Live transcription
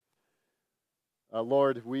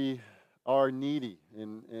Lord, we are needy,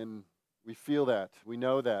 and we feel that. We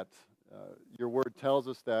know that. Your word tells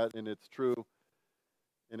us that, and it's true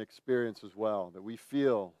in experience as well, that we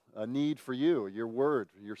feel a need for you, your word,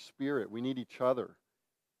 your spirit. We need each other.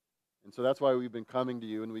 And so that's why we've been coming to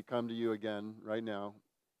you, and we come to you again right now.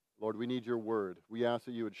 Lord, we need your word. We ask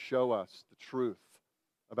that you would show us the truth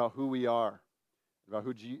about who we are, about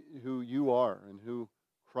who you are, and who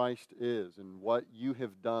Christ is, and what you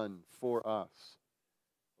have done for us.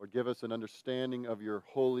 Lord, give us an understanding of your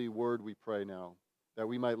holy word, we pray now, that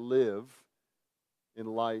we might live in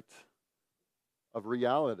light of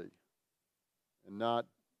reality and not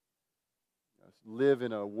live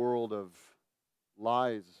in a world of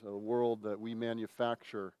lies, a world that we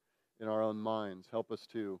manufacture in our own minds. Help us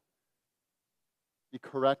to be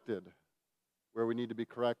corrected where we need to be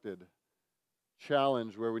corrected,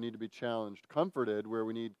 challenged where we need to be challenged, comforted where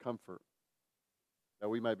we need comfort, that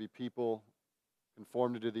we might be people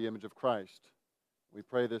conformed to the image of Christ. We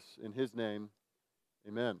pray this in his name.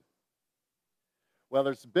 Amen. Well,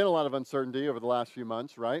 there's been a lot of uncertainty over the last few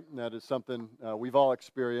months, right? And that is something we've all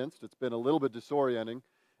experienced. It's been a little bit disorienting.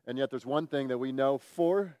 And yet there's one thing that we know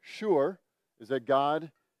for sure is that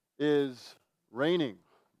God is reigning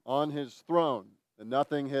on his throne, and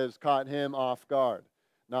nothing has caught him off guard,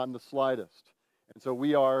 not in the slightest. And so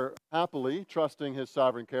we are happily trusting his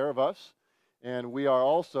sovereign care of us, and we are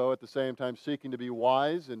also at the same time seeking to be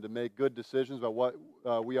wise and to make good decisions about what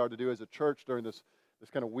we are to do as a church during this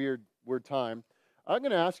kind of weird time. I'm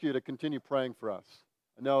going to ask you to continue praying for us.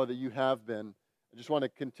 I know that you have been. I just want to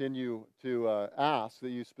continue to ask that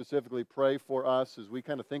you specifically pray for us as we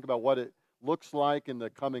kind of think about what it looks like in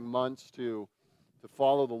the coming months to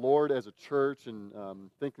follow the Lord as a church, and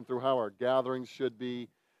thinking through how our gatherings should be.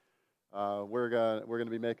 We're going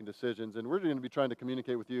to be making decisions, and we're going to be trying to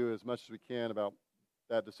communicate with you as much as we can about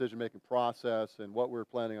that decision-making process and what we're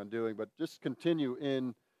planning on doing. But just continue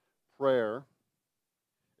in prayer.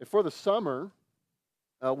 And for the summer,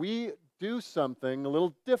 we do something a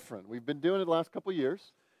little different. We've been doing it the last couple of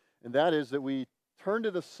years, and that is that we turn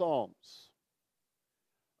to the Psalms.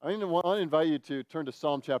 I want to invite you to turn to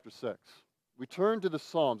Psalm chapter 6. We turn to the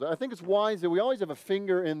Psalms. I think it's wise that we always have a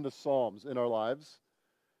finger in the Psalms in our lives.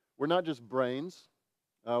 We're not just brains.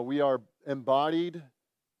 We are embodied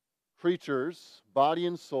creatures, body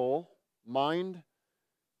and soul, mind,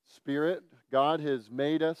 spirit. God has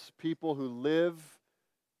made us people who live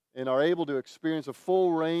and are able to experience a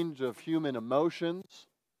full range of human emotions,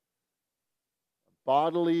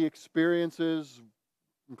 bodily experiences,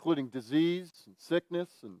 including disease and sickness.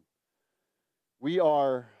 And we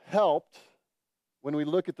are helped when we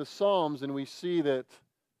look at the Psalms and we see that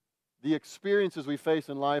the experiences we face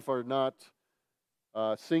in life are not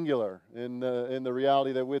singular in the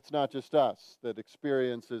reality that it's not just us that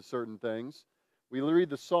experiences certain things. We read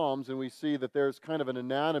the Psalms and we see that there's kind of an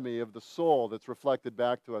anatomy of the soul that's reflected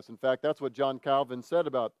back to us. In fact, that's what John Calvin said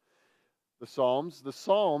about the Psalms. The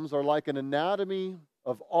Psalms are like an anatomy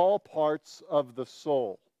of all parts of the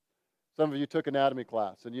soul. Some of you took anatomy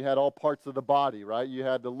class and you had all parts of the body, right? You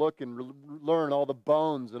had to look and learn all the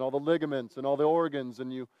bones and all the ligaments and all the organs,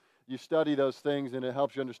 and you study those things, and it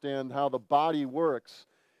helps you understand how the body works.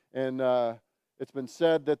 And it's been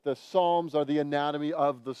said that the Psalms are the anatomy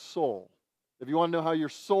of the soul. If you want to know how your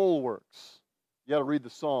soul works, you got to read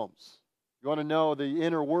the Psalms. You want to know the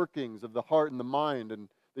inner workings of the heart and the mind and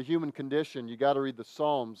the human condition, you got to read the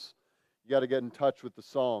Psalms. You got to get in touch with the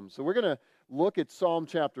Psalms. So we're going to look at Psalm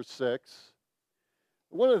chapter 6.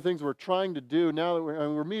 One of the things we're trying to do now that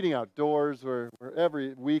we're meeting outdoors, where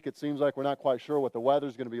every week it seems like we're not quite sure what the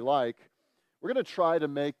weather's going to be like, we're going to try to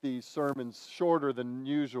make these sermons shorter than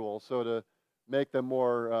usual, so to make them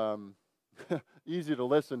more easy to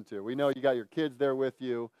listen to. We know you got your kids there with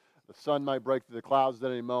you. The sun might break through the clouds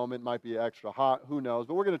at any moment, might be extra hot, who knows.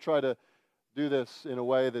 But we're going to try to do this in a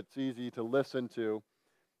way that's easy to listen to,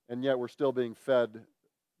 and yet we're still being fed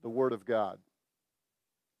the Word of God.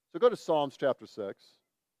 So go to Psalms chapter 6.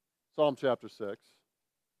 Psalm chapter 6.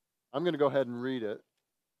 I'm going to go ahead and read it.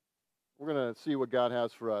 We're going to see what God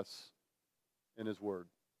has for us in His Word.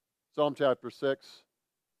 Psalm chapter 6.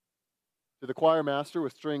 To the choir master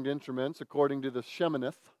with stringed instruments, according to the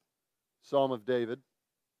Sheminith, Psalm of David.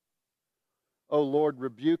 O Lord,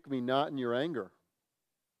 rebuke me not in your anger,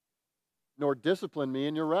 nor discipline me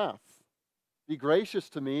in your wrath. Be gracious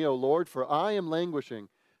to me, O Lord, for I am languishing.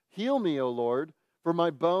 Heal me, O Lord, for my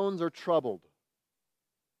bones are troubled.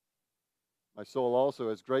 My soul also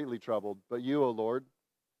is greatly troubled, but you, O Lord,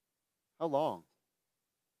 how long?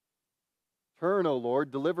 Turn, O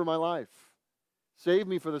Lord, deliver my life. Save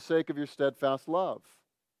me for the sake of your steadfast love.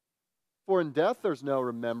 For in death there's no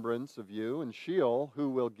remembrance of you, and Sheol,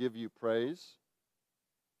 who will give you praise?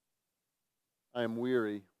 I am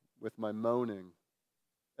weary with my moaning.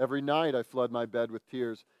 Every night I flood my bed with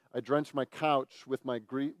tears. I drench my couch with my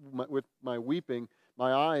weeping.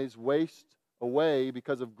 My eyes waste away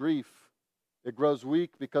because of grief. It grows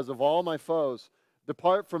weak because of all my foes.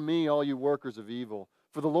 Depart from me, all you workers of evil.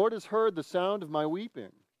 For the Lord has heard the sound of my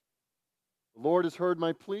weeping. The Lord has heard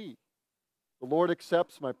my plea. The Lord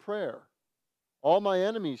accepts my prayer. All my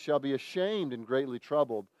enemies shall be ashamed and greatly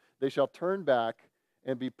troubled. They shall turn back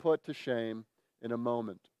and be put to shame in a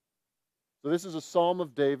moment. So this is a psalm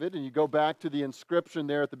of David, and you go back to the inscription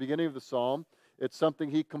there at the beginning of the psalm. It's something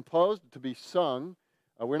he composed to be sung.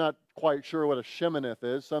 We're not quite sure what a sheminith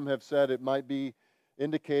is. Some have said it might be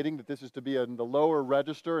indicating that this is to be in the lower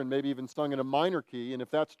register and maybe even sung in a minor key. And if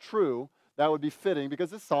that's true, that would be fitting, because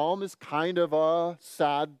this psalm is kind of a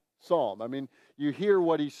sad psalm. I mean, you hear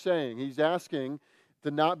what he's saying. He's asking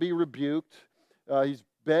to not be rebuked. He's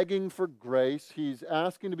begging for grace. He's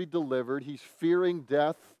asking to be delivered. He's fearing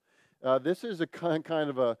death. This is a kind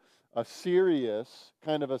of a serious,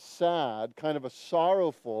 kind of a sad, kind of a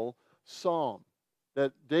sorrowful psalm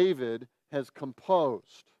that David has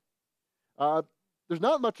composed. There's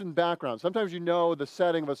not much in background. Sometimes you know the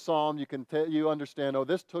setting of a psalm. You understand, oh,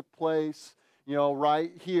 this took place,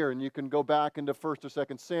 right here, and you can go back into 1st or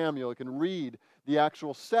 2nd Samuel. You can read the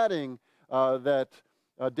actual setting that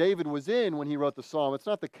David was in when he wrote the psalm. It's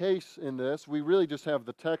not the case in this. We really just have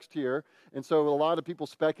the text here, and so a lot of people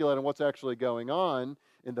speculate on what's actually going on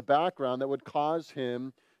in the background that would cause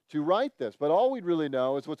him to write this. But all we'd really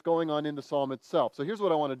know is what's going on in the psalm itself. So here's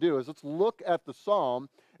what I want to do is let's look at the psalm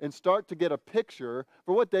and start to get a picture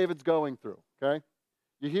for what David's going through, okay?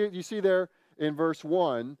 You see there in verse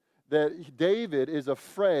 1 that David is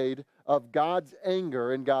afraid of God's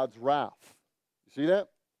anger and God's wrath. You see that?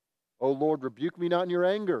 O Lord, rebuke me not in your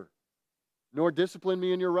anger, nor discipline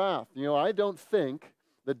me in your wrath. I don't think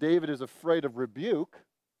that David is afraid of rebuke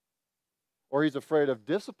or he's afraid of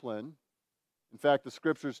discipline. In fact, the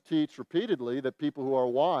scriptures teach repeatedly that people who are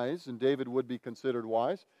wise, and David would be considered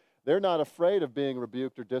wise, they're not afraid of being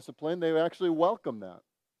rebuked or disciplined. They actually welcome that.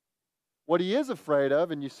 What he is afraid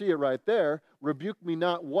of, and you see it right there, rebuke me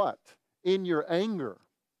not what? In your anger.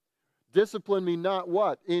 Discipline me not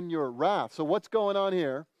what? In your wrath. So what's going on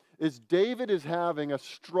here is David is having a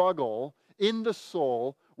struggle in the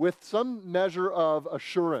soul with some measure of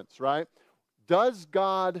assurance, right? Does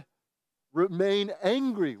God remain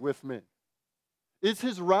angry with me? Is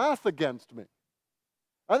his wrath against me?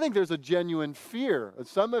 I think there's a genuine fear.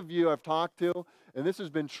 Some of you I've talked to, and this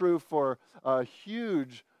has been true for a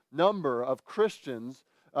huge number of Christians,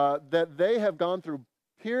 that they have gone through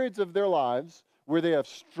periods of their lives where they have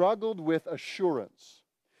struggled with assurance.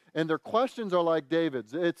 And their questions are like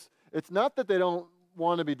David's. It's not that they don't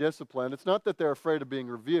want to be disciplined. It's not that they're afraid of being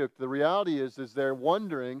rebuked. The reality is they're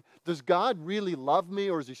wondering, does God really love me,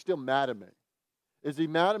 or is he still mad at me? Is he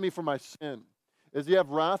mad at me for my sin? Does he have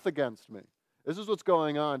wrath against me? This is what's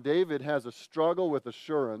going on. David has a struggle with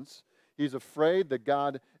assurance. He's afraid that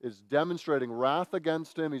God is demonstrating wrath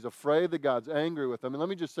against him. He's afraid that God's angry with him. And let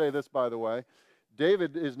me just say this, by the way.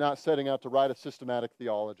 David is not setting out to write a systematic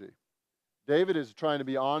theology. David is trying to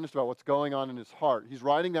be honest about what's going on in his heart. He's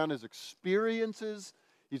writing down his experiences.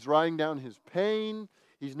 He's writing down his pain.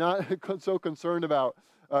 He's not so concerned about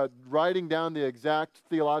writing down the exact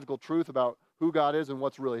theological truth about who God is and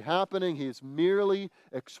what's really happening. He's merely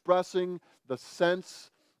expressing the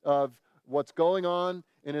sense of what's going on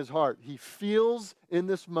in his heart. He feels in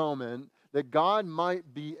this moment that God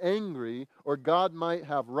might be angry or God might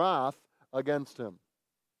have wrath against him.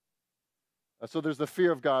 So there's the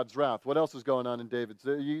fear of God's wrath. What else is going on in David?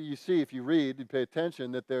 So you see, if you read, you pay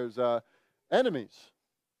attention, that there's enemies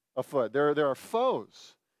afoot. There are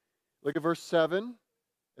foes. Look at verse 7.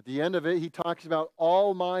 At the end of it, he talks about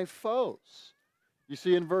all my foes. You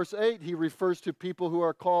see, in verse 8, he refers to people who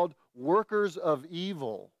are called workers of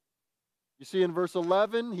evil. You see, in verse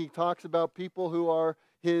 11, he talks about people who are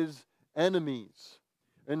his enemies.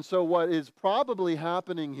 And so what is probably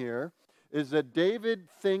happening here is that David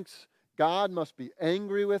thinks God must be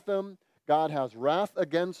angry with him, God has wrath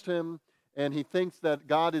against him, and he thinks that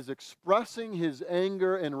God is expressing his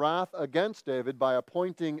anger and wrath against David by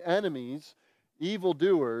appointing enemies,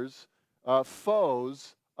 evildoers,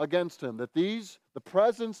 foes against him. That the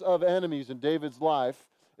presence of enemies in David's life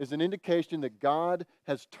is an indication that God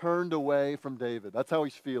has turned away from David. That's how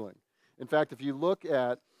he's feeling. In fact, if you look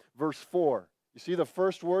at verse 4, you see the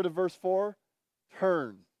first word of verse 4?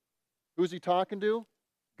 Turn. Who's he talking to?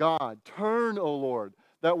 God. Turn, O Lord.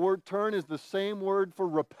 That word turn is the same word for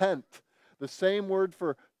repent, the same word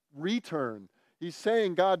for return. He's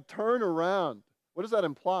saying, God, turn around. What does that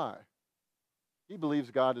imply? He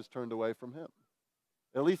believes God has turned away from him.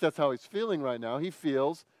 At least that's how he's feeling right now. He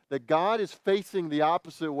feels that God is facing the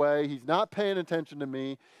opposite way. He's not paying attention to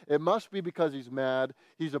me. It must be because he's mad.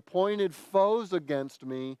 He's appointed foes against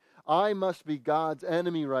me. I must be God's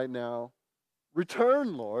enemy right now.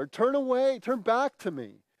 Return, Lord. Turn away. Turn back to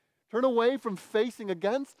me. Turn away from facing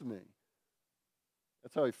against me.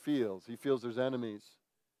 That's how he feels. He feels there's enemies.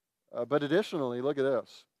 But additionally, look at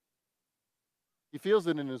this. He feels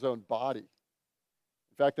it in his own body.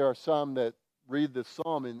 In fact, there are some that read this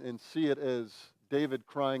psalm and see it as David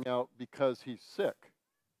crying out because he's sick.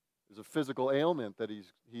 There's a physical ailment that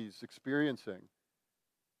he's experiencing.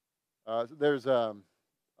 There's a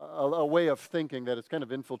way of thinking that has kind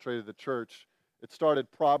of infiltrated the church. It started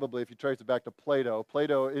probably, if you trace it back to Plato.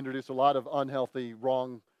 Plato introduced a lot of unhealthy,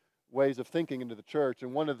 wrong ways of thinking into the church.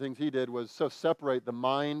 And one of the things he did was so separate the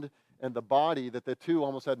mind and the body that the two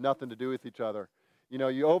almost had nothing to do with each other. You know,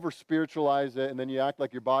 you over-spiritualize it, and then you act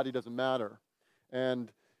like your body doesn't matter.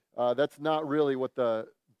 And that's not really what the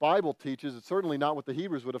Bible teaches. It's certainly not what the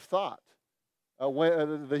Hebrews would have thought.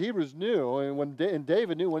 The Hebrews knew, and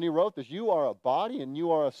David knew when he wrote this, you are a body and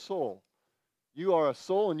you are a soul. You are a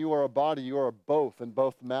soul and you are a body. You are both, and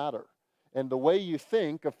both matter. And the way you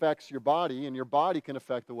think affects your body, and your body can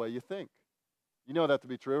affect the way you think. You know that to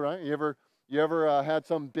be true, right? You ever had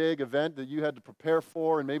some big event that you had to prepare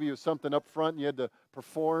for, and maybe it was something up front and you had to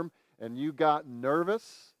perform, and you got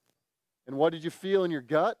nervous? And what did you feel in your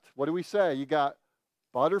gut? What do we say? You got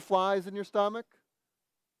butterflies in your stomach?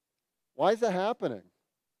 Why is that happening?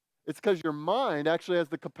 It's because your mind actually has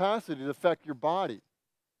the capacity to affect your body,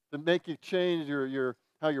 to make you change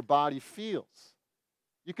how your body feels.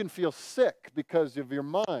 You can feel sick because of your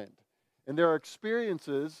mind. And there are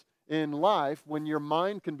experiences in life when your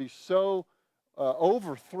mind can be so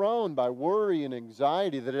overthrown by worry and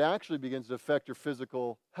anxiety that it actually begins to affect your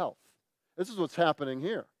physical health. This is what's happening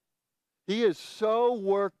here. He is so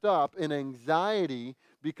worked up in anxiety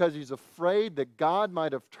because he's afraid that God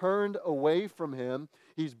might have turned away from him.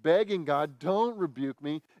 He's begging God, don't rebuke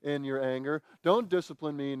me in your anger. Don't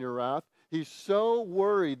discipline me in your wrath. He's so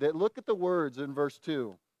worried that, look at the words in verse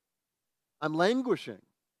 2. I'm languishing.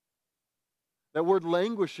 That word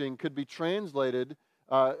languishing could be translated,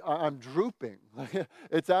 I'm drooping.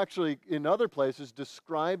 It's actually, in other places,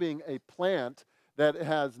 describing a plant that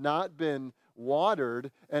has not been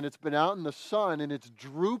watered, and it's been out in the sun, and it's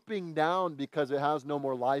drooping down because it has no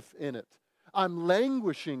more life in it. I'm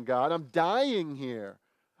languishing, God. I'm dying here.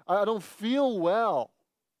 I don't feel well.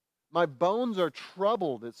 My bones are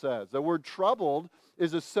troubled, it says. The word troubled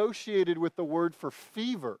is associated with the word for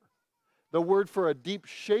fever, the word for a deep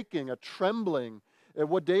shaking, a trembling. And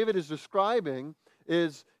what David is describing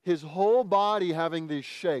is his whole body having these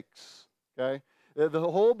shakes, okay? The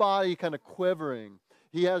whole body kind of quivering.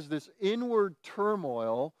 He has this inward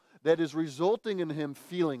turmoil that is resulting in him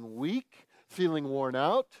feeling weak, feeling worn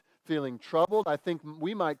out, feeling troubled. I think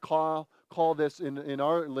we might call this in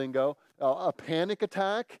our lingo a panic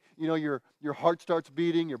attack. You know, your heart starts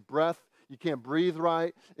beating, your breath, you can't breathe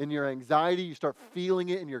right. In your anxiety, you start feeling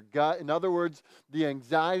it in your gut. In other words, the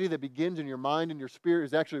anxiety that begins in your mind and your spirit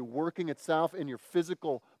is actually working itself in your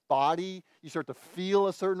physical body. You start to feel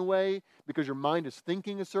a certain way because your mind is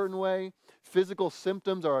thinking a certain way. Physical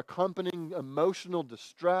symptoms are accompanying emotional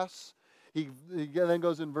distress. He then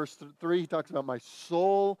goes in verse 3, he talks about my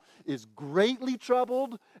soul is greatly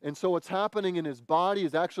troubled. And so what's happening in his body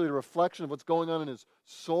is actually a reflection of what's going on in his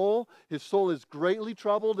soul. His soul is greatly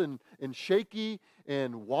troubled and shaky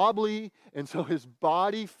and wobbly. And so his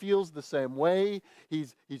body feels the same way.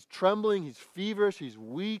 He's trembling, he's feverish, he's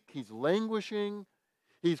weak, he's languishing.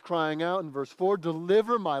 He's crying out in verse 4,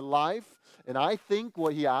 deliver my life. And I think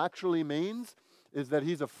what he actually means is that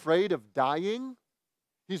he's afraid of dying.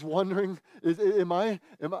 He's wondering, is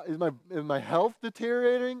my health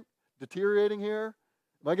deteriorating here?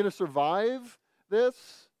 Am I going to survive this?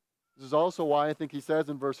 This is also why I think he says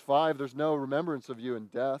in verse 5, there's no remembrance of you in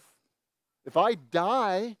death. If I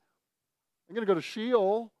die, I'm going to go to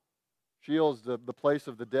Sheol. Sheol is the place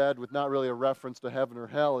of the dead, with not really a reference to heaven or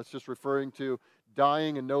hell. It's just referring to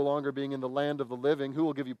dying and no longer being in the land of the living. Who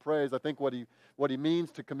will give you praise? I think what he means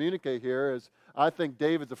to communicate here is, I think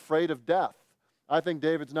David's afraid of death. I think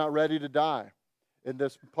David's not ready to die. In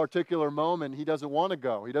this particular moment, he doesn't want to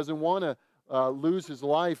go. He doesn't want to lose his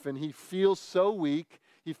life, and he feels so weak.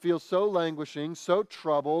 He feels so languishing, so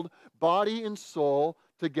troubled, body and soul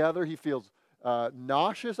together. He feels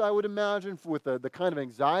nauseous, I would imagine, with the kind of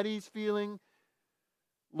anxiety he's feeling.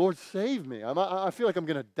 Lord, save me. I feel like I'm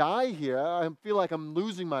going to die here. I feel like I'm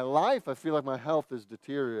losing my life. I feel like my health is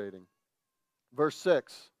deteriorating. Verse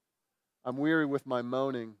 6, I'm weary with my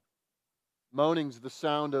moaning. Moaning's the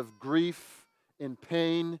sound of grief and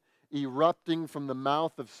pain erupting from the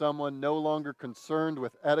mouth of someone no longer concerned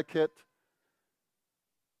with etiquette.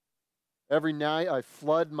 Every night I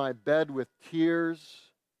flood my bed with tears.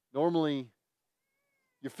 Normally,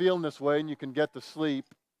 you're feeling this way and you can get to sleep,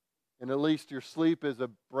 and at least your sleep is a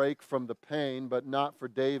break from the pain, but not for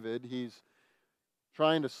David. He's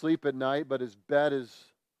trying to sleep at night, but his bed is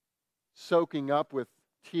soaking up with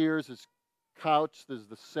tears. His couch is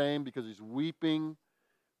the same because he's weeping.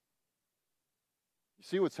 You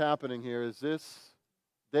see what's happening here is this: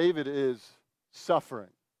 David is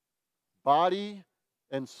suffering, body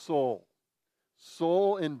and soul.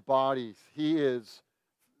 Soul and body. He is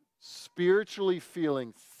spiritually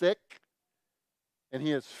feeling sick, and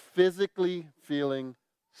he is physically feeling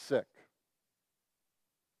sick.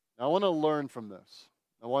 Now, I want to learn from this.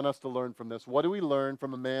 I want us to learn from this. What do we learn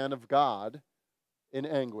from a man of God in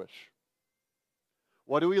anguish?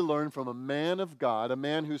 What do we learn from a man of God, a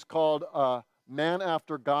man who's called a man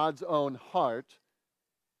after God's own heart,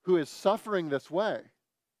 who is suffering this way?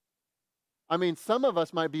 I mean, some of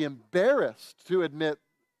us might be embarrassed to admit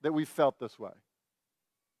that we felt this way.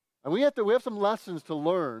 And we have some lessons to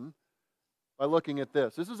learn by looking at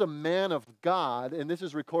this. This is a man of God, and this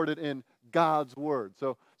is recorded in God's Word.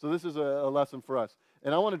 So this is a lesson for us.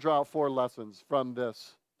 And I want to draw out 4 lessons from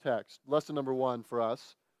this text. Lesson number 1 for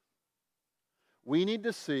us: we need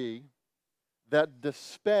to see that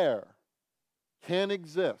despair can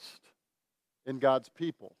exist in God's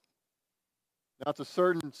people. Now, it's a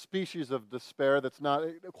certain species of despair that's not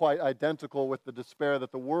quite identical with the despair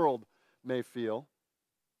that the world may feel.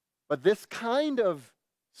 But this kind of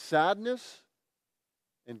sadness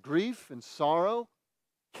and grief and sorrow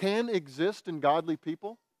can exist in godly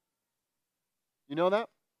people. You know that?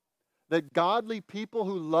 That godly people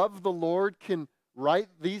who love the Lord can write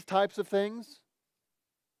these types of things.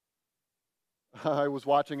 I was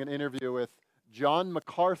watching an interview with John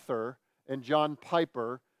MacArthur and John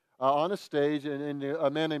Piper on a stage, and a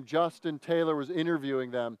man named Justin Taylor was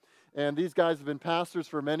interviewing them. And these guys have been pastors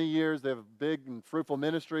for many years. They have big and fruitful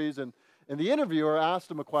ministries. And the interviewer asked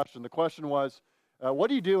them a question. The question was, what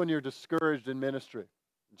do you do when you're discouraged in ministry?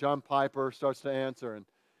 John Piper starts to answer.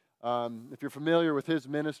 And if you're familiar with his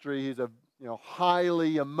ministry, he's a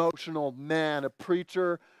highly emotional man, a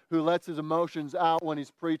preacher who lets his emotions out when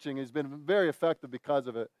he's preaching. He's been very effective because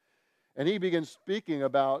of it. And he begins speaking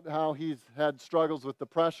about how he's had struggles with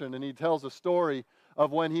depression, and he tells a story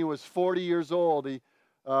of when he was 40 years old. He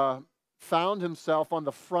found himself on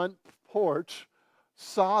the front porch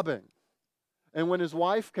sobbing. And when his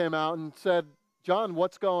wife came out and said, "John,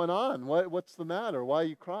 what's going on? What's the matter? Why are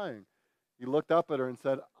you crying?" He looked up at her and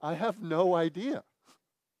said, "I have no idea.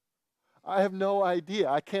 I have no idea.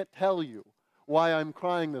 I can't tell you why I'm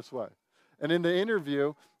crying this way." And in the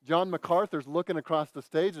interview, John MacArthur's looking across the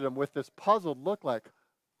stage at him with this puzzled look like,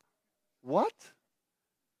 "What?"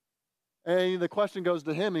 And the question goes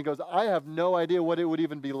to him. He goes, "I have no idea what it would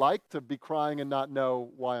even be like to be crying and not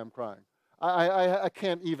know why I'm crying. I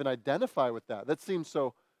can't even identify with that. That seems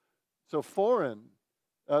so foreign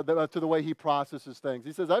to the way he processes things."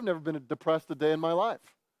 He says, "I've never been depressed a day in my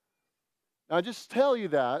life." Now, I just tell you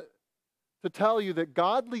that to tell you that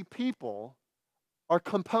godly people are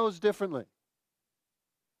composed differently.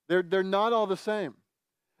 They're not all the same.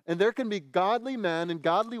 And there can be godly men and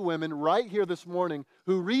godly women right here this morning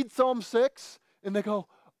who read Psalm 6 and they go,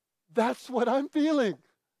 "That's what I'm feeling.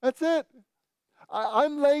 That's it.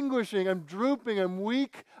 I'm languishing, I'm drooping, I'm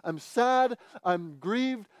weak, I'm sad, I'm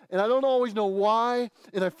grieved, and I don't always know why,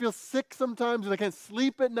 and I feel sick sometimes, and I can't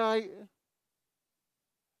sleep at night." And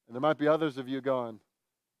there might be others of you going,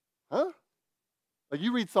 "Huh?" Like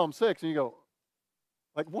you read Psalm 6 and you go,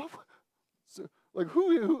 like, "What? Like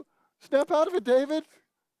who? Snap out of it, David.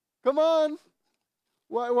 Come on.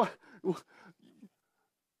 Why?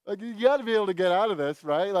 Like you got to be able to get out of this,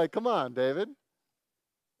 right? Like, come on, David."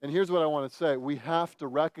 And here's what I want to say. We have to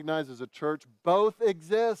recognize as a church both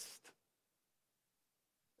exist.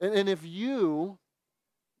 And if you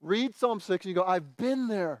read Psalm 6 and you go, "I've been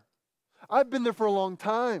there. I've been there for a long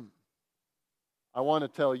time," I want to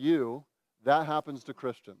tell you that happens to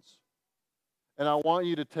Christians. And I want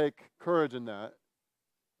you to take courage in that.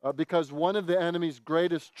 Because one of the enemy's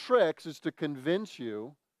greatest tricks is to convince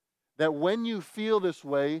you that when you feel this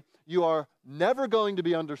way, you are never going to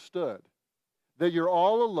be understood, that you're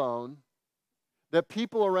all alone, that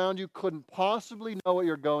people around you couldn't possibly know what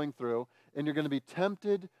you're going through, and you're going to be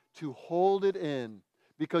tempted to hold it in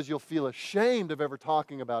because you'll feel ashamed of ever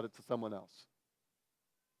talking about it to someone else.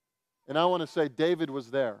 And I want to say David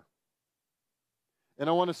was there. And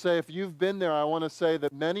I want to say if you've been there, I want to say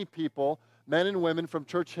that many people, men and women from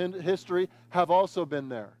church history, have also been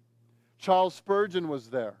there. Charles Spurgeon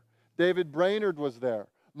was there. David Brainerd was there.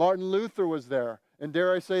 Martin Luther was there. And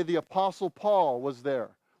dare I say, the Apostle Paul was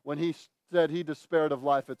there when he said he despaired of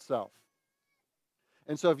life itself.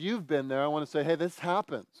 And so if you've been there, I want to say, hey, this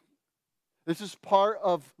happens. This is part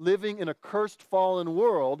of living in a cursed, fallen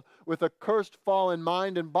world with a cursed, fallen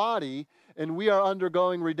mind and body, and we are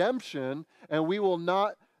undergoing redemption, and we will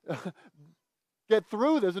not get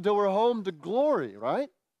through this until we're home to glory, right?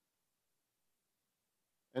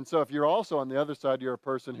 And so if you're also on the other side, you're a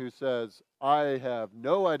person who says, I have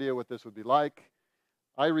no idea what this would be like.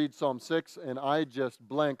 I read Psalm 6 and I just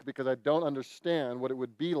blank because I don't understand what it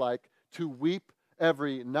would be like to weep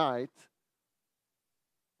every night.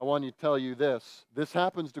 I want to tell you this. This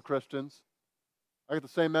happens to Christians. I got the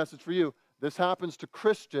same message for you. This happens to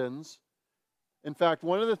Christians. In fact,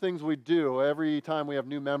 one of the things we do every time we have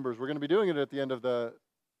new members, we're going to be doing it at the end of the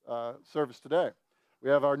service today. We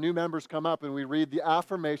have our new members come up and we read the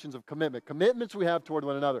affirmations of commitment, commitments we have toward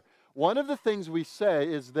one another. One of the things we say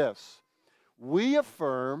is this: we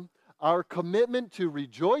affirm our commitment to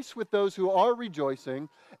rejoice with those who are rejoicing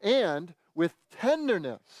and with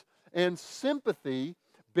tenderness and sympathy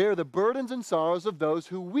bear the burdens and sorrows of those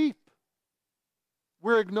who weep.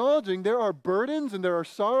 We're acknowledging there are burdens and there are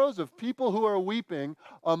sorrows of people who are weeping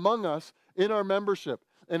among us in our membership.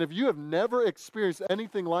 And if you have never experienced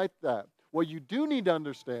anything like that, what you do need to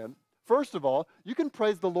understand, first of all, you can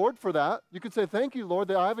praise the Lord for that. You can say, thank you, Lord,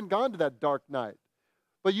 that I haven't gone to that dark night.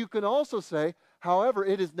 But you can also say, however,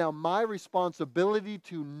 it is now my responsibility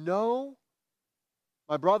to know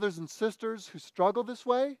my brothers and sisters who struggle this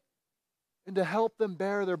way and to help them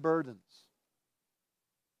bear their burdens.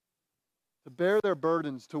 To bear their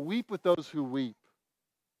burdens, to weep with those who weep.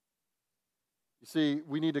 You see,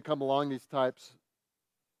 we need to come along these types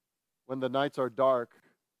when the nights are dark.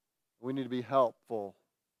 We need to be helpful.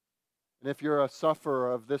 And if you're a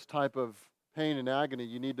sufferer of this type of pain and agony,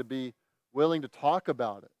 you need to be willing to talk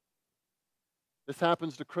about it. This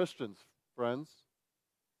happens to Christians, friends.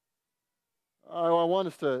 I want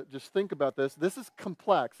us to just think about this. This is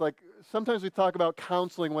complex. Like sometimes we talk about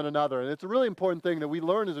counseling one another, and it's a really important thing that we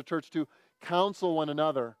learn as a church to counsel one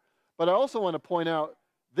another. But I also want to point out,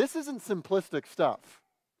 this isn't simplistic stuff.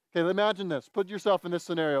 Okay, imagine this. Put yourself in this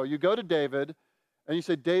scenario. You go to David, and you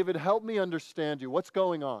say, David, help me understand you. What's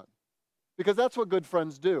going on? Because that's what good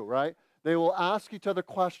friends do, right? They will ask each other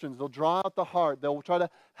questions. They'll draw out the heart. They'll try to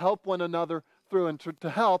help one another through. And to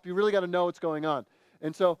help, you really got to know what's going on.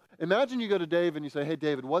 And so imagine you go to David and you say, hey,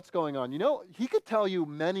 David, what's going on? You know, he could tell you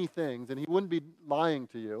many things, and he wouldn't be lying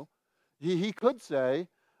to you. He could say,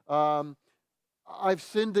 I've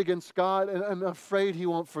sinned against God, and I'm afraid he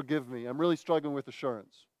won't forgive me. I'm really struggling with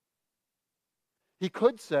assurance. He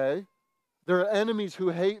could say, there are enemies who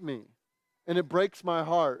hate me, and it breaks my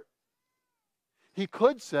heart. He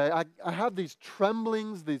could say, I have these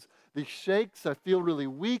tremblings, these shakes, I feel really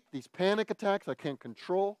weak, these panic attacks I can't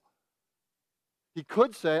control. He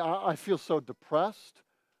could say, I feel so depressed,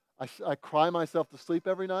 I cry myself to sleep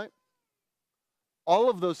every night. All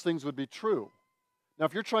of those things would be true. Now,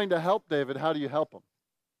 if you're trying to help David, how do you help him?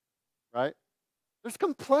 Right? There's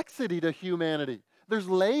complexity to humanity. There's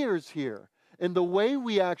layers here. And the way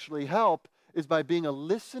we actually help is by being a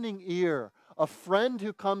listening ear, a friend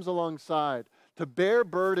who comes alongside, to bear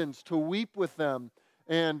burdens, to weep with them,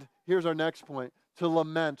 and here's our next point, to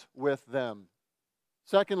lament with them.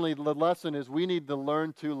 Secondly, the lesson is we need to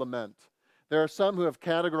learn to lament. There are some who have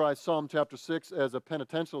categorized Psalm chapter 6 as a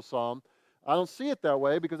penitential psalm. I don't see it that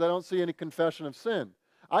way because I don't see any confession of sin.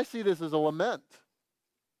 I see this as a lament.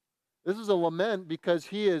 This is a lament because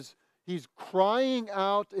he's crying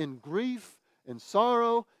out in grief, in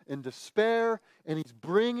sorrow, in despair, and he's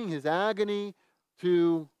bringing his agony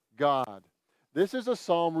to God. This is a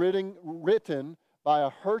psalm written by a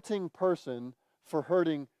hurting person for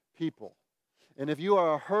hurting people. And if you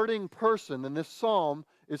are a hurting person, then this psalm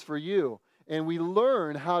is for you. And we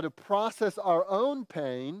learn how to process our own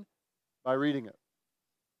pain by reading it.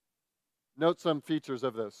 Note some features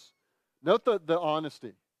of this. Note the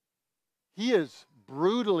honesty. He is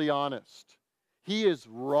brutally honest. He is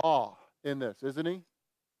raw in this, isn't he?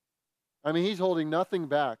 I mean, he's holding nothing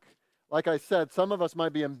back. Like I said, some of us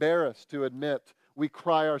might be embarrassed to admit we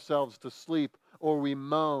cry ourselves to sleep, or we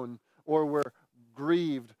moan, or we're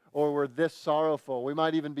grieved, or we're this sorrowful. We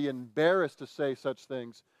might even be embarrassed to say such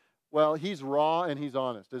things. Well, he's raw and he's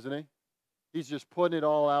honest, isn't he? He's just putting it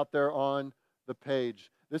all out there on the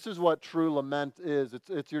page. This is what true lament is.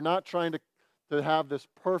 It's you're not trying to have this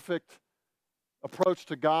perfect approach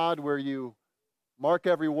to God where you mark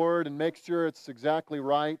every word and make sure it's exactly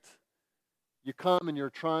right. You come and you're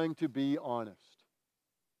trying to be honest.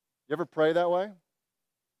 You ever pray that way?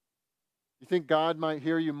 You think God might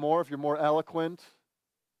hear you more if you're more eloquent,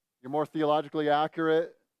 you're more theologically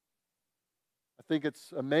accurate? I think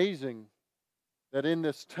it's amazing that in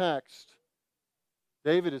this text,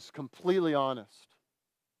 David is completely honest.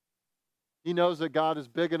 He knows that God is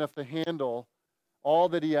big enough to handle all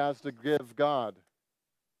that he has to give God.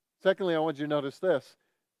 Secondly, I want you to notice this.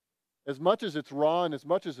 As much as it's raw and as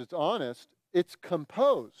much as it's honest, it's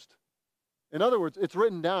composed. In other words, it's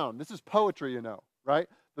written down. This is poetry, right?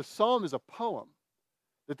 The psalm is a poem.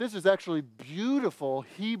 That this is actually beautiful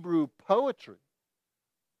Hebrew poetry.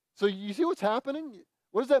 So you see what's happening?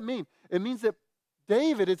 What does that mean? It means that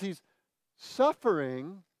David, as he's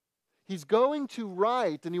suffering, he's going to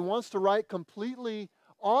write, and he wants to write completely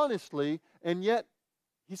honestly, and yet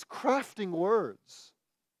he's crafting words.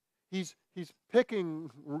 He's picking,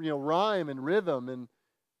 rhyme and rhythm, and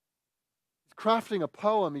he's crafting a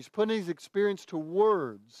poem. He's putting his experience to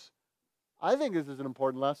words. I think this is an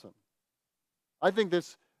important lesson. I think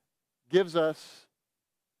this gives us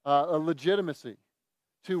a legitimacy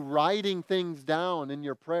to writing things down in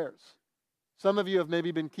your prayers. Some of you have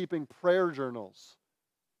maybe been keeping prayer journals.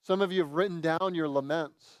 Some of you have written down your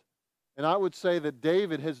laments. And I would say that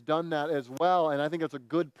David has done that as well, and I think it's a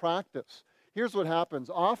good practice. Here's what happens.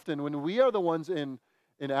 Often when we are the ones in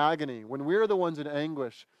agony, when we're the ones in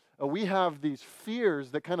anguish, we have these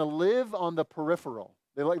fears that kind of live on the peripheral.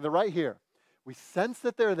 They're right here. We sense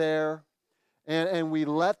that they're there, and we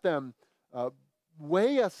let them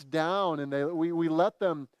weigh us down, and we let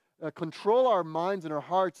them control our minds and our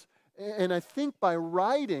hearts. And I think by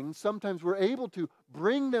writing, sometimes we're able to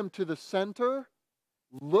bring them to the center,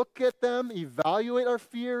 look at them, evaluate our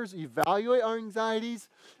fears, evaluate our anxieties.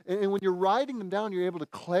 And when you're writing them down, you're able to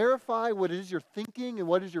clarify what it is you're thinking and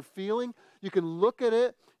what it is you're feeling. You can look at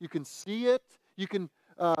it, you can see it, you can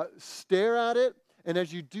stare at it. And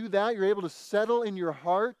as you do that, you're able to settle in your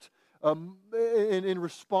heart and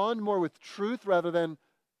respond more with truth rather than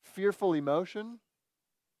fearful emotion.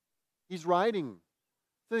 He's writing.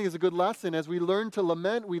 I think it's a good lesson. As we learn to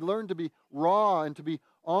lament, we learn to be raw and to be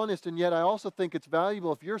honest. And yet I also think it's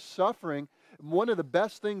valuable if you're suffering. One of the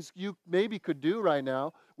best things you maybe could do right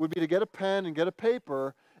now would be to get a pen and get a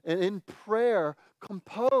paper and in prayer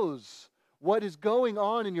compose what is going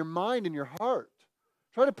on in your mind and your heart.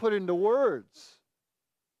 Try to put it into words.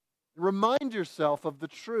 Remind yourself of the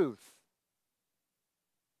truth.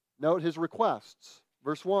 Note his requests.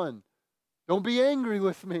 Verse 1, don't be angry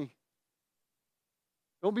with me.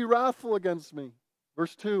 Don't be wrathful against me.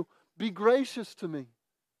 Verse 2, be gracious to me.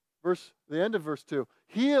 The end of verse 2,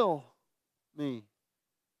 heal me.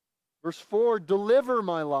 Verse 4, deliver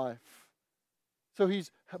my life. So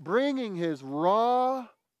he's bringing his raw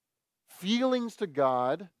feelings to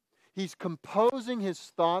God. He's composing his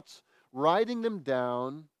thoughts, writing them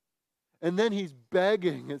down, and then he's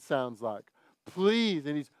begging, it sounds like, please,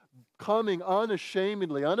 and he's coming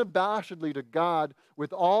unashamedly, unabashedly to God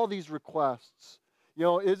with all these requests.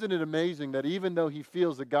 Isn't it amazing that even though he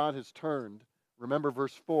feels that God has turned, remember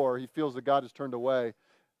verse 4, he feels that God has turned away,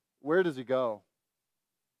 where does he go?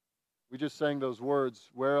 We just sang those words,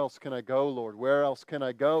 where else can I go, Lord? Where else can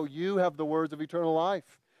I go? You have the words of eternal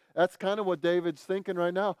life. That's kind of what David's thinking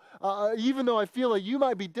right now. Even though I feel like you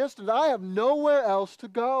might be distant, I have nowhere else to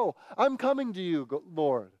go. I'm coming to you,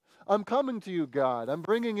 Lord. I'm coming to you, God. I'm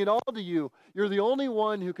bringing it all to you. You're the only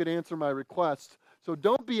one who could answer my requests. So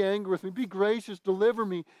don't be angry with me. Be gracious. Deliver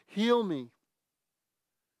me. Heal me.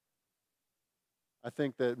 I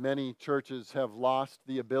think that many churches have lost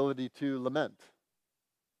the ability to lament.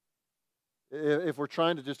 If we're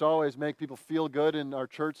trying to just always make people feel good in our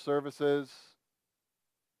church services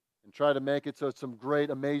and try to make it so it's some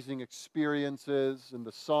great, amazing experiences and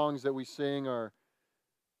the songs that we sing are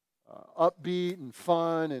upbeat and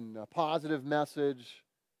fun and a positive message,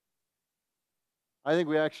 I think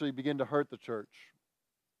we actually begin to hurt the church.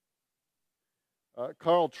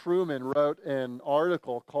 Carl Trueman wrote an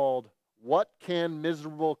article called, "What Can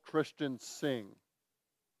Miserable Christians Sing?"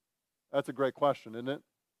 That's a great question, isn't it?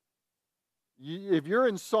 If you're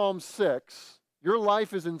in Psalm 6, your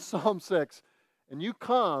life is in Psalm 6, and you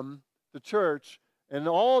come to church, and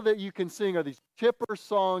all that you can sing are these chipper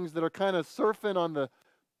songs that are kind of surfing on the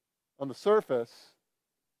surface,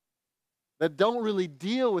 that don't really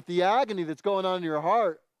deal with the agony that's going on in your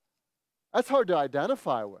heart, that's hard to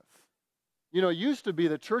identify with. It used to be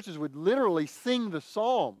that churches would literally sing the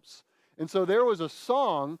Psalms. And so there was a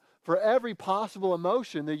song for every possible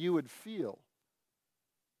emotion that you would feel.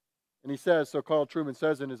 And he says, so Carl Trueman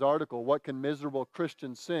says in his article, What Can Miserable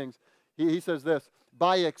Christians Sing? He says this,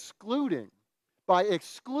 by excluding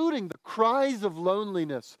the cries of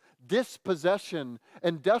loneliness, dispossession,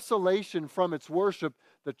 and desolation from its worship,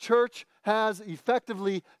 the church has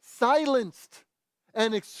effectively silenced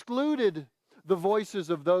and excluded the voices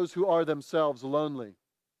of those who are themselves lonely,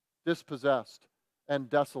 dispossessed, and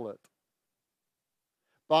desolate.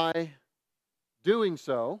 By doing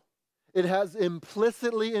so, it has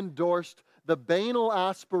implicitly endorsed the banal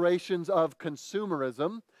aspirations of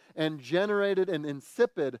consumerism and generated an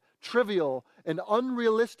insipid, trivial, and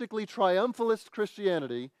unrealistically triumphalist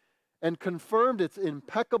Christianity and confirmed its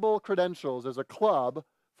impeccable credentials as a club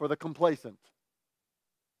for the complacent.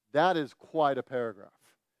 That is quite a paragraph.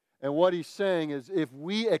 And what he's saying is if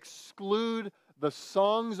we exclude the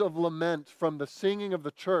songs of lament from the singing of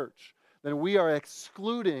the church, then we are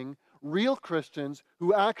excluding real Christians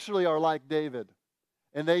who actually are like David.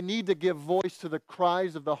 And they need to give voice to the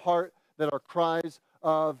cries of the heart that are cries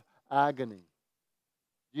of agony.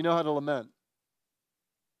 Do you know how to lament?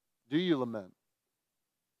 Do you lament?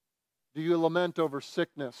 Do you lament over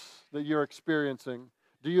sickness that you're experiencing?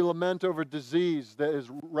 Do you lament over disease that is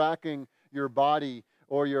racking your body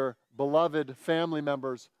or your beloved family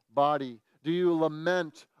member's body? Do you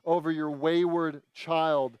lament over your wayward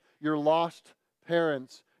child, your lost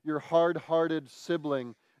parents, your hard-hearted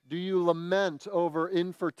sibling? Do you lament over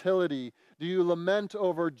infertility? Do you lament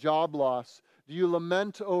over job loss? Do you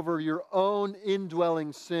lament over your own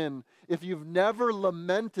indwelling sin? If you've never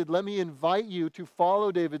lamented, let me invite you to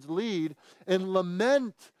follow David's lead and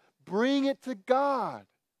lament. Bring it to God.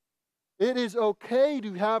 It is okay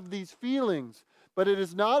to have these feelings, but it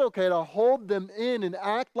is not okay to hold them in and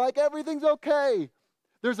act like everything's okay.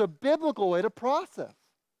 There's a biblical way to process.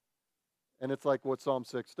 And it's like what Psalm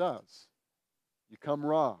 6 does. You come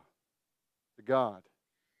raw to God.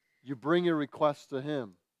 You bring your request to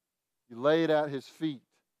Him. You lay it at His feet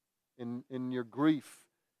in your grief.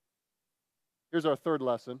 Here's our third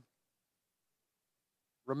lesson.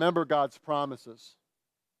 Remember God's promises.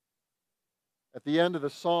 At the end of the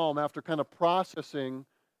psalm, after kind of processing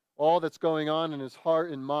all that's going on in his heart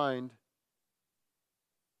and mind,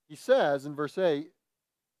 he says in verse 8,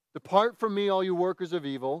 Depart from me, all you workers of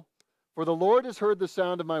evil, for the Lord has heard the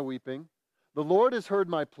sound of my weeping. The Lord has heard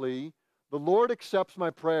my plea. The Lord accepts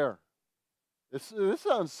my prayer. This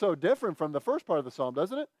sounds so different from the first part of the psalm,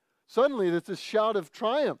 doesn't it? Suddenly, it's this shout of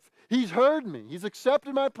triumph. He's heard me. He's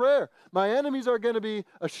accepted my prayer. My enemies are going to be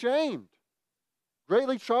ashamed.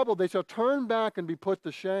 Greatly troubled, they shall turn back and be put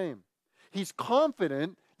to shame. He's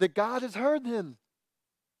confident that God has heard him.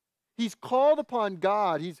 He's called upon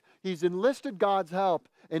God. He's enlisted God's help.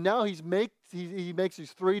 And now he makes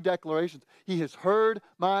these three declarations. He has heard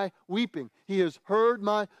my weeping. He has heard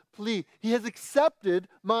my plea. He has accepted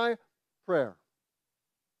my prayer.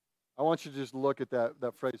 I want you to just look at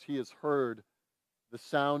that phrase. He has heard the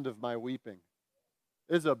sound of my weeping.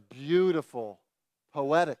 It is a beautiful,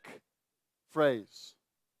 poetic phrase.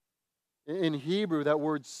 In Hebrew, that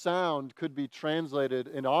word sound could be translated,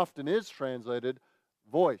 and often is translated,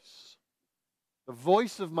 voice. The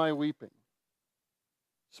voice of my weeping.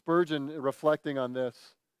 Spurgeon, reflecting on this,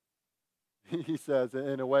 he says,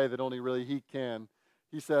 in a way that only really he can,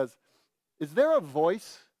 he says, is there a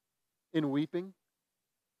voice in weeping?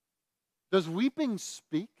 Does weeping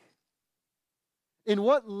speak? In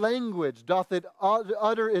what language doth it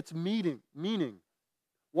utter its meaning?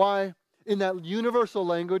 Why, in that universal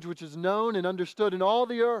language which is known and understood in all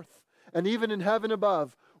the earth and even in heaven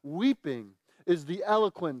above, weeping is the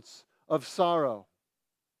eloquence of sorrow.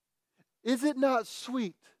 Is it not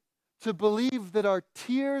sweet to believe that our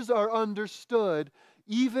tears are understood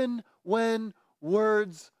even when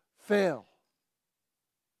words fail?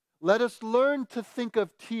 Let us learn to think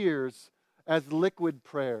of tears as liquid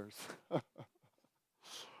prayers.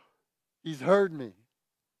 He's heard me.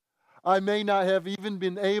 I may not have even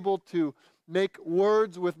been able to make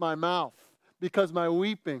words with my mouth because my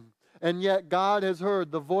weeping, and yet God has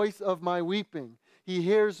heard the voice of my weeping. He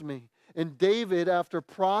hears me. And David, after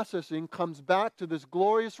processing, comes back to this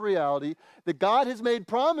glorious reality that God has made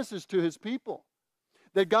promises to His people.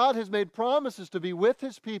 That God has made promises to be with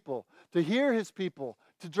His people, to hear His people,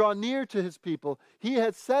 to draw near to His people. He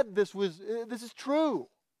had said this is true.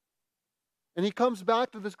 And he comes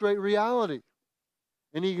back to this great reality.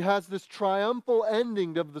 And he has this triumphal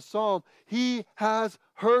ending of the psalm. He has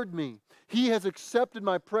heard me. He has accepted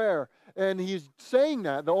my prayer. And he's saying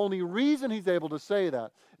that. The only reason he's able to say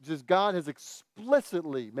that is because God has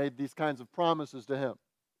explicitly made these kinds of promises to him.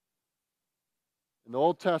 In the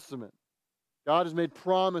Old Testament, God has made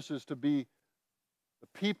promises to be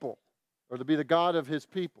the people, or to be the God of His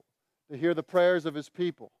people, to hear the prayers of His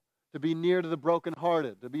people, to be near to the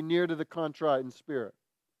brokenhearted, to be near to the contrite in spirit.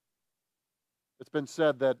 It's been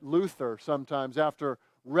said that Luther sometimes, after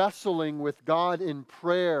wrestling with God in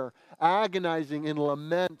prayer, agonizing in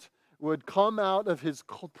lament, would come out of his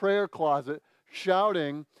prayer closet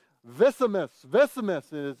shouting, Visimus,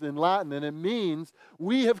 Visimus is in Latin, and it means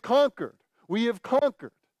we have conquered. We have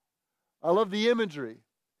conquered. I love the imagery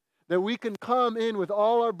that we can come in with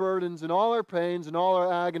all our burdens and all our pains and all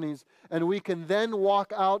our agonies, and we can then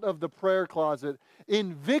walk out of the prayer closet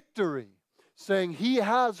in victory, saying, He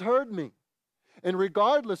has heard me. And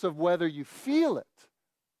regardless of whether you feel it,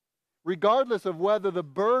 regardless of whether the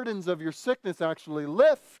burdens of your sickness actually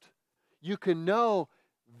lift, you can know,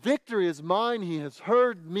 victory is mine, He has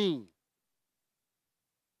heard me.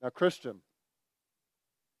 Now, Christian,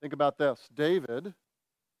 think about this. David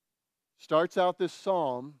starts out this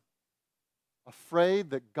psalm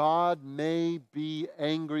afraid that God may be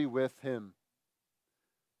angry with him,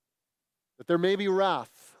 that there may be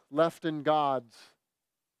wrath left in God's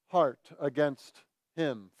heart against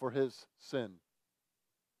him for his sin.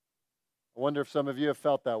 I wonder if some of you have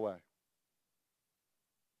felt that way.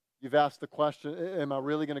 You've asked the question, am I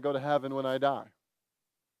really going to go to heaven when I die?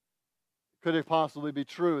 Could it possibly be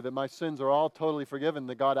true that my sins are all totally forgiven,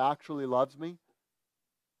 that God actually loves me?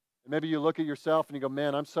 And maybe you look at yourself and you go,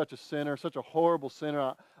 man, I'm such a sinner, such a horrible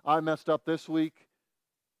sinner. I messed up this week.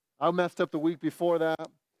 I messed up the week before that.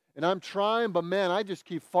 And I'm trying, but man, I just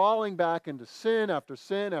keep falling back into sin after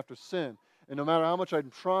sin after sin. And no matter how much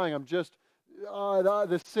I'm trying, I'm just,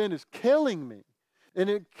 this sin is killing me. And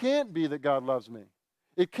it can't be that God loves me.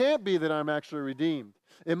 It can't be that I'm actually redeemed.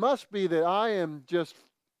 It must be that I am just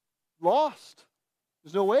lost.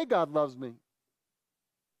 There's no way God loves me.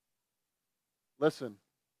 Listen,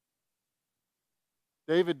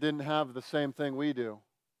 David didn't have the same thing we do.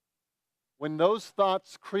 When those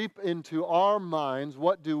thoughts creep into our minds,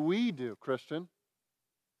 what do we do, Christian?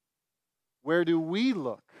 Where do we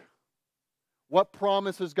look? What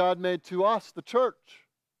promise has God made to us, the church?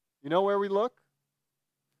 You know where we look?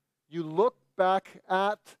 You look back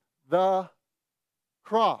at the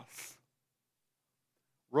cross.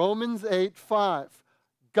 Romans 8:5.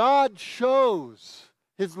 God shows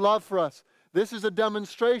His love for us. This is a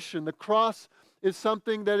demonstration. The cross is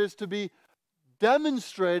something that is to be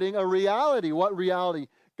demonstrating a reality. What reality?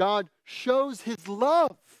 God shows His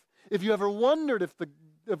love. If you ever wondered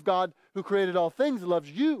if God, who created all things, loves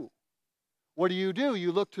you, what do?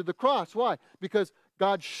 You look to the cross. Why? Because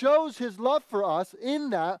God shows His love for us in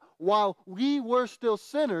that while we were still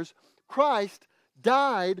sinners, Christ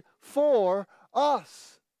died for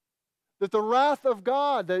us. That the wrath of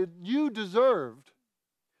God that you deserved,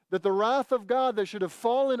 that the wrath of God that should have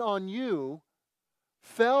fallen on you,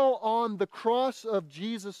 fell on the cross of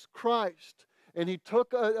Jesus Christ, and He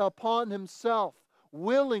took upon Himself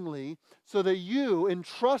willingly so that you, in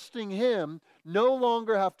trusting Him, no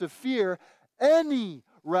longer have to fear any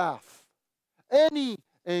wrath, any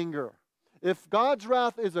anger. If God's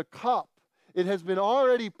wrath is a cup, it has been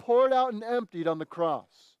already poured out and emptied on the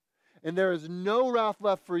cross, and there is no wrath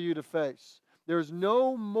left for you to face. There is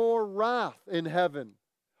no more wrath in heaven.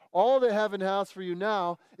 All that heaven has for you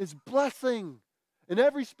now is blessing. And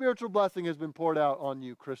every spiritual blessing has been poured out on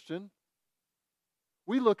you, Christian.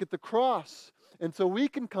 We look at the cross. And so we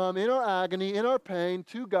can come in our agony, in our pain,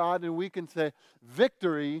 to God, and we can say,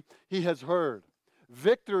 victory, He has heard.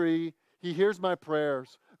 Victory, He hears my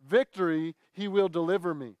prayers. Victory, He will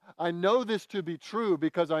deliver me. I know this to be true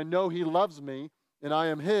because I know He loves me, and I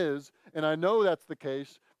am His, and I know that's the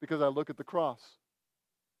case because I look at the cross.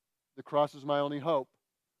 The cross is my only hope.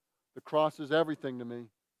 The cross is everything to me.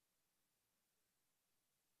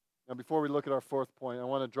 Now, before we look at our fourth point, I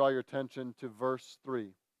want to draw your attention to verse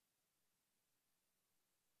 3.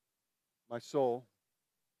 My soul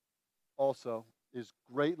also is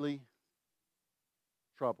greatly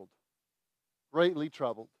troubled. Greatly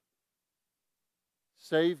troubled.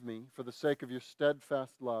 Save me for the sake of your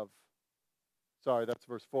steadfast love. Sorry, that's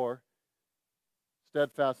verse 4.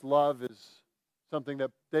 Steadfast love is something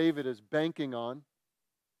that David is banking on.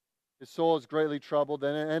 His soul is greatly troubled.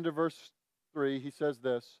 And at the end of verse 3, he says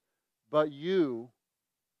this, but you,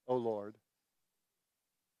 O Lord,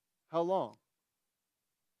 how long?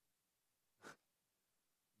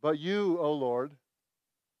 But you, O Lord.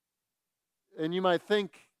 And you might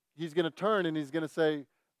think he's going to turn and he's going to say,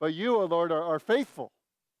 but you, O Lord, are faithful.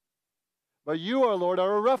 But you, O Lord,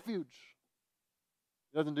 are a refuge.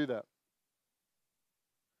 He doesn't do that.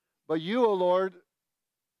 But you, O Lord,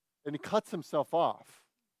 and he cuts himself off.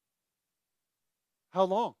 How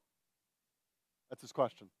long? That's his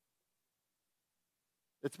question.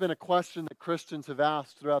 It's been a question that Christians have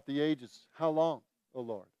asked throughout the ages. How long, O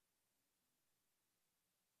Lord?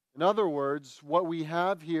 In other words, what we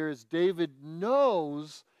have here is David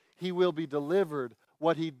knows he will be delivered.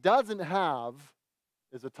 What he doesn't have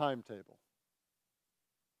is a timetable.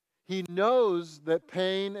 He knows that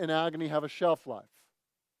pain and agony have a shelf life.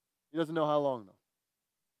 He doesn't know how long, though.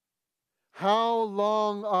 How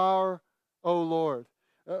long are, O Lord?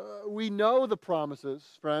 We know the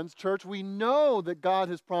promises, friends, church. We know that God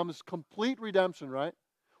has promised complete redemption, right?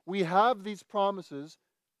 We have these promises,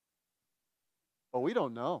 but we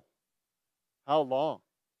don't know how long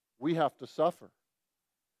we have to suffer.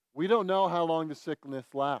 We don't know how long the sickness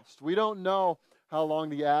lasts. We don't know how long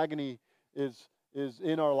the agony is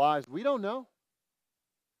in our lives. We don't know.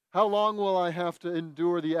 How long will I have to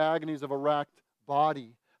endure the agonies of a racked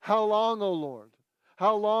body? How long, O Lord?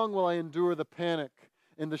 How long will I endure the panic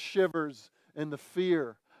and the shivers and the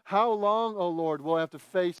fear? How long, O Lord, will I have to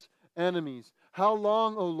face enemies? How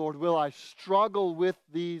long, O Lord, will I struggle with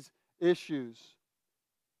these issues?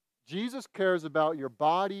 Jesus cares about your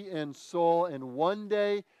body and soul, and one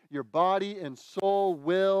day your body and soul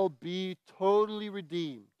will be totally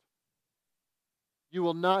redeemed. You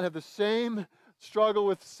will not have the same struggle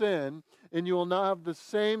with sin, and you will not have the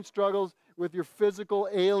same struggles with your physical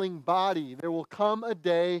ailing body. There will come a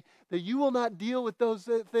day that you will not deal with those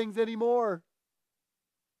things anymore.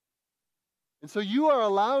 And so you are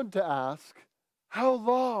allowed to ask, how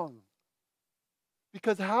long?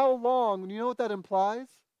 Because how long, you know what that implies?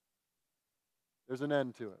 There's an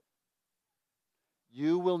end to it.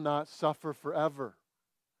 You will not suffer forever.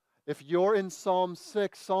 If you're in Psalm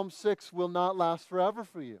 6 will not last forever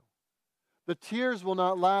for you. The tears will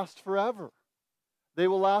not last forever. They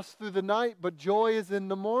will last through the night, but joy is in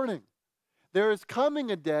the morning. There is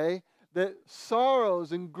coming a day that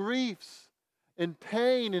sorrows and griefs and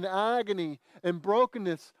pain and agony and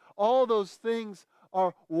brokenness, all those things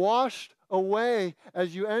are washed away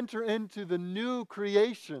as you enter into the new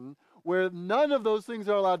creation where none of those things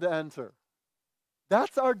are allowed to enter.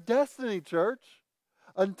 That's our destiny, church.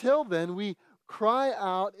 Until then, we cry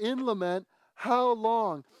out in lament, how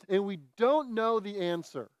long? And we don't know the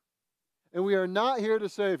answer. And we are not here to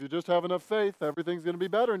say, if you just have enough faith, everything's going to be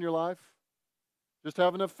better in your life. Just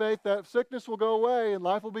have enough faith that sickness will go away and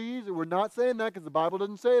life will be easy. We're not saying that because the Bible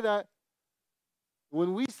doesn't say that.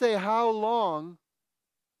 When we say how long,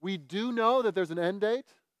 we do know that there's an end date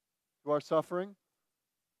to our suffering.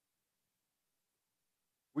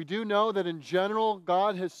 We do know that in general,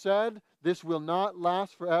 God has said this will not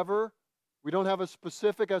last forever. We don't have a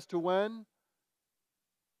specific as to when.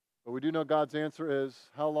 But we do know God's answer is,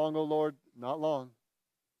 how long, O Lord? Not long.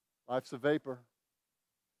 Life's a vapor.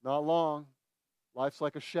 Not long. Life's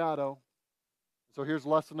like a shadow. So here's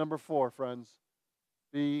lesson number 4, friends.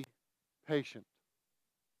 Be patient.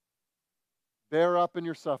 Bear up in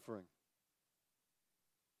your suffering.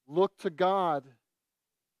 Look to God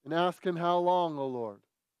and ask Him, how long, O Lord?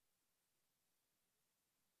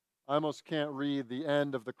 I almost can't read the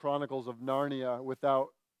end of the Chronicles of Narnia without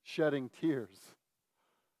shedding tears.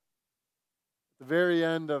 At the very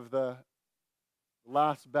end of the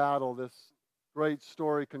last battle, this great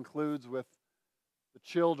story concludes with the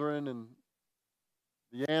children and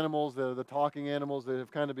the animals, the talking animals that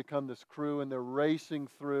have kind of become this crew, and they're racing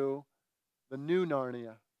through the new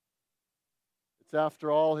Narnia. It's after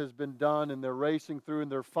all has been done, and they're racing through,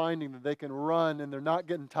 and they're finding that they can run, and they're not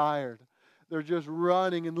getting tired. They're just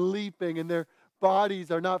running and leaping, and their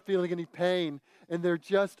bodies are not feeling any pain, and they're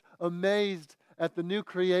just amazed at the new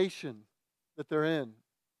creation that they're in.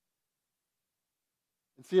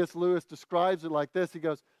 And C.S. Lewis describes it like this. He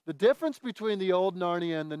goes, the difference between the old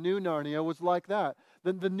Narnia and the new Narnia was like that.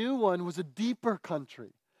 The new one was a deeper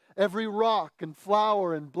country. Every rock and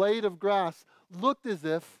flower and blade of grass looked as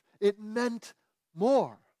if it meant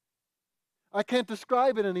more. I can't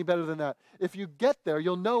describe it any better than that. If you get there,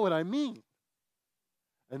 you'll know what I mean.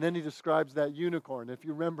 And then he describes that unicorn. If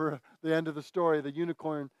you remember the end of the story, the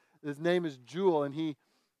unicorn, his name is Jewel, and he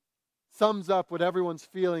sums up what everyone's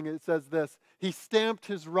feeling. It says this: he stamped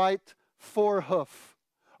his right forehoof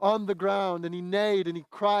on the ground, and he neighed, and he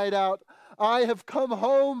cried out, I have come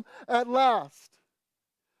home at last.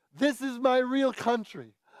 This is my real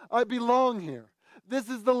country. I belong here. This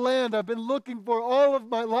is the land I've been looking for all of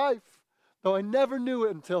my life, though I never knew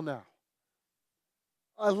it until now.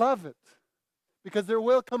 I love it. Because there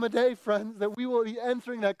will come a day, friends, that we will be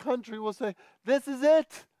entering that country. We'll say, this is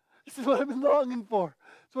it. This is what I've been longing for.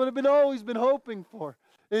 It's what I've always been hoping for.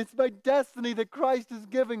 It's my destiny that Christ is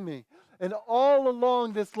giving me. And all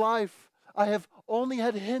along this life, I have only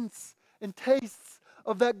had hints and tastes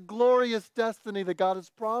of that glorious destiny that God has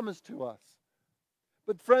promised to us.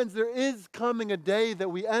 But friends, there is coming a day that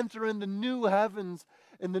we enter in the new heavens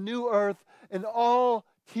and the new earth, and all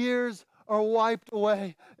tears are wiped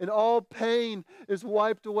away, and all pain is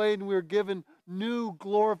wiped away, and we're given new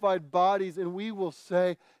glorified bodies, and we will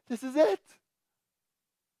say, this is it.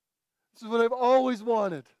 This is what I've always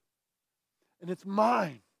wanted. And it's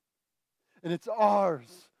mine. And it's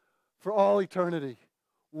ours for all eternity.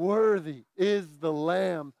 Worthy is the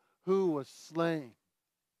Lamb who was slain.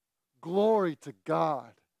 Glory to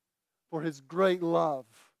God for his great love.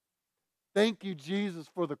 Thank you, Jesus,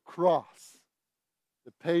 for the cross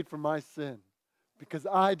that paid for my sin, because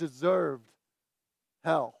I deserved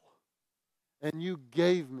hell. And you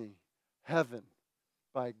gave me heaven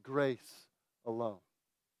by grace alone.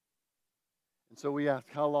 And so we ask,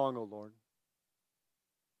 how long, O Lord?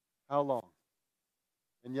 How long?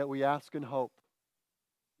 And yet we ask in hope,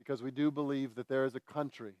 because we do believe that there is a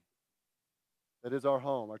country that is our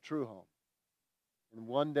home, our true home. And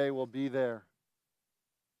one day we'll be there,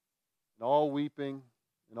 and all weeping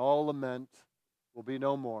and all lament will be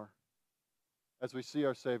no more as we see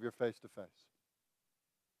our Savior face to face.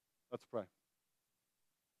 Let's pray.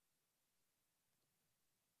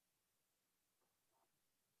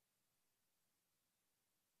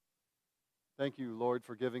 Thank you, Lord,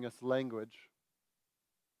 for giving us language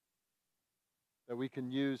that we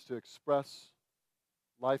can use to express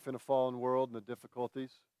life in a fallen world and the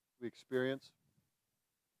difficulties we experience.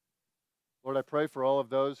 Lord, I pray for all of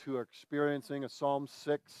those who are experiencing a Psalm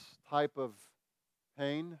 6 type of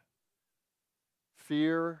pain,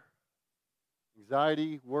 fear,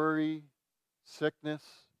 anxiety, worry, sickness.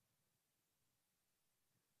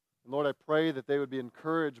 And Lord, I pray that they would be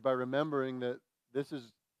encouraged by remembering that this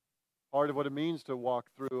is part of what it means to walk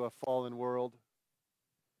through a fallen world.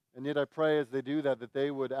 And yet I pray as they do that, that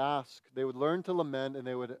they would learn to lament, and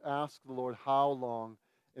they would ask the Lord, how long,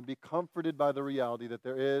 and be comforted by the reality that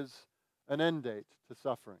there is an end date to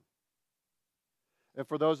suffering. And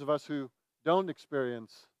for those of us who don't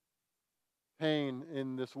experience pain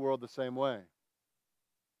in this world the same way,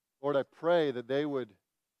 Lord, I pray that they would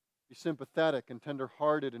be sympathetic and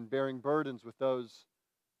tender-hearted and bearing burdens with those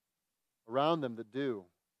around them that do.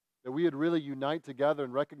 That we would really unite together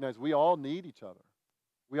and recognize we all need each other.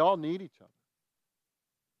 We all need each other.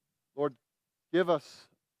 Lord, give us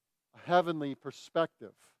a heavenly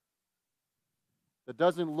perspective that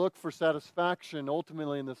doesn't look for satisfaction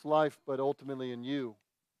ultimately in this life, but ultimately in you.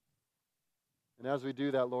 And as we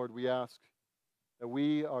do that, Lord, we ask that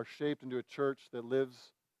we are shaped into a church that lives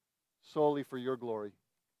solely for your glory.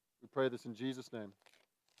 We pray this in Jesus' name.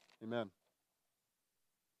 Amen.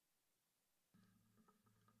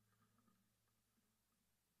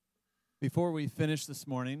 Before we finish this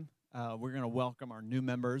morning, we're going to welcome our new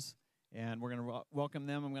members, and we're going to welcome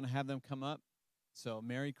them. I'm going to have them come up. So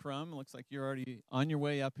Mary Crum, looks like you're already on your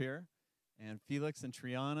way up here, and Felix and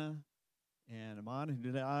Triana, and Ahmad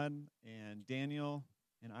Hudad, and Daniel,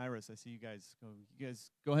 and Iris. I see you guys. You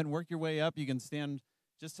guys go ahead and work your way up. You can stand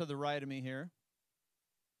just to the right of me here.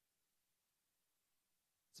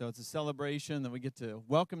 So it's a celebration that we get to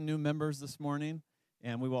welcome new members this morning,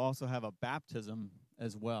 and we will also have a baptism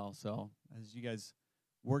as well. So as you guys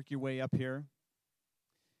work your way up here,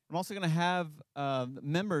 I'm also going to have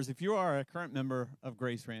members. If you are a current member of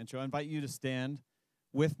Grace Rancho, I invite you to stand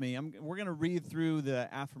with me. We're going to read through the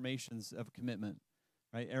affirmations of commitment.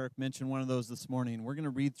 Right? Eric mentioned one of those this morning. We're going to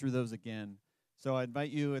read through those again. So I invite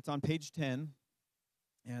you. It's on page 10.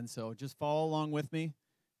 And so just follow along with me,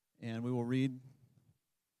 and we will read.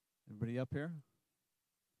 Everybody up here?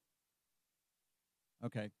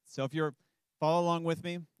 Okay. So if you're follow along with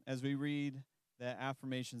me as we read the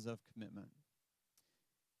affirmations of commitment.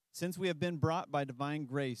 Since we have been brought by divine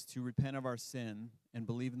grace to repent of our sin and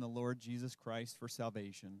believe in the Lord Jesus Christ for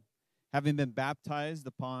salvation, having been baptized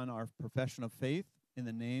upon our profession of faith in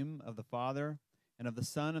the name of the Father and of the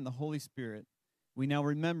Son and the Holy Spirit, we now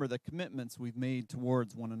remember the commitments we've made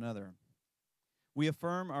towards one another. We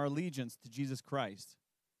affirm our allegiance to Jesus Christ,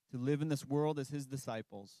 to live in this world as his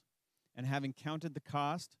disciples, and having counted the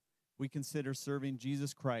cost, we consider serving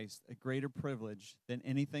Jesus Christ a greater privilege than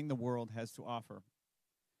anything the world has to offer.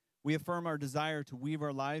 We affirm our desire to weave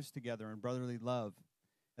our lives together in brotherly love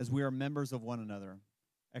as we are members of one another,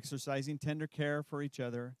 exercising tender care for each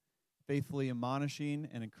other, faithfully admonishing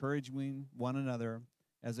and encouraging one another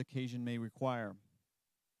as occasion may require.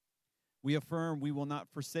 We affirm we will not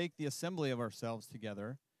forsake the assembly of ourselves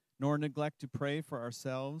together, nor neglect to pray for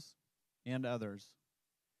ourselves and others.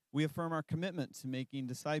 We affirm our commitment to making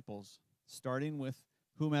disciples, starting with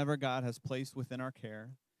whomever God has placed within our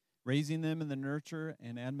care, raising them in the nurture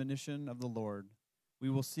and admonition of the Lord, we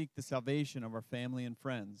will seek the salvation of our family and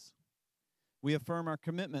friends. We affirm our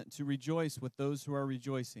commitment to rejoice with those who are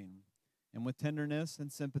rejoicing, and with tenderness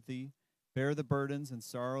and sympathy, bear the burdens and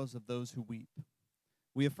sorrows of those who weep.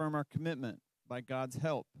 We affirm our commitment, by God's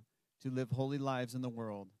help, to live holy lives in the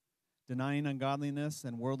world, denying ungodliness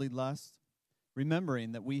and worldly lust,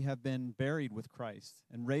 remembering that we have been buried with Christ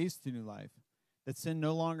and raised to new life, that sin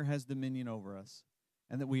no longer has dominion over us,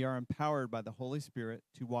 and that we are empowered by the Holy Spirit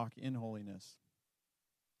to walk in holiness.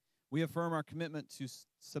 We affirm our commitment to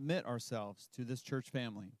submit ourselves to this church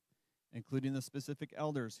family, including the specific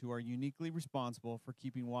elders who are uniquely responsible for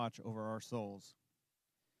keeping watch over our souls.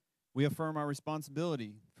 We affirm our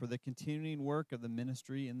responsibility for the continuing work of the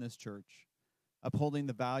ministry in this church, upholding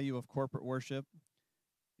the value of corporate worship,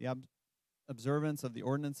 the observance of the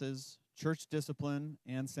ordinances, church discipline,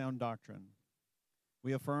 and sound doctrine.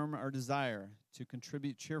 We affirm our desire to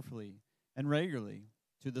contribute cheerfully and regularly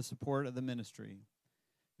to the support of the ministry,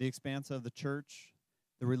 the expanse of the church,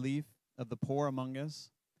 the relief of the poor among us,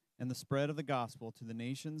 and the spread of the gospel to the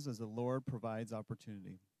nations as the Lord provides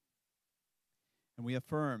opportunity. And we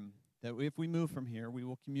affirm that if we move from here, we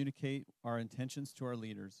will communicate our intentions to our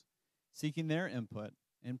leaders, seeking their input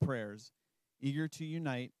and prayers, eager to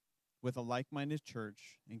unite with a like-minded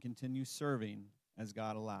church and continue serving as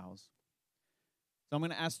God allows. So I'm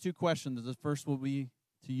going to ask two questions. The first will be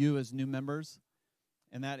to you as new members,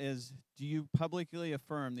 and that is, do you publicly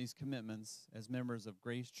affirm these commitments as members of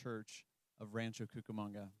Grace Church of Rancho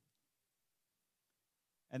Cucamonga?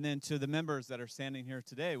 And then to the members that are standing here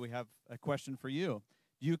today, we have a question for you.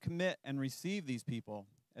 Do you commit and receive these people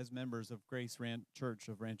as members of Grace Church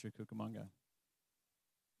of Rancho Cucamonga?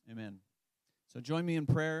 Amen. So join me in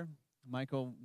prayer. Michael